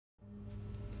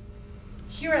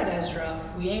Here at Ezra,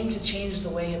 we aim to change the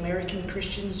way American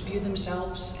Christians view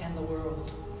themselves and the world.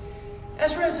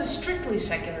 Ezra is a strictly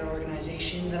secular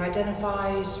organization that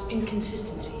identifies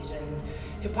inconsistencies and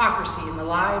hypocrisy in the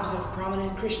lives of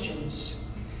prominent Christians.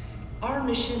 Our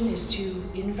mission is to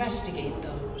investigate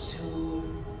those who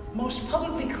most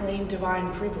publicly claim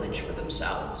divine privilege for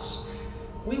themselves.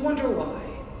 We wonder why,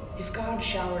 if God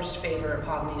showers favor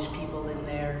upon these people in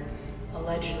their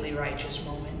allegedly righteous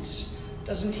moments,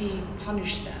 doesn't he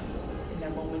punish them in their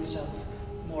moments of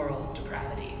moral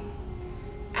depravity?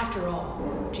 After all,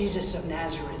 Jesus of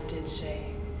Nazareth did say,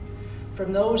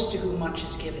 "From those to whom much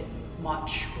is given,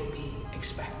 much will be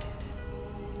expected."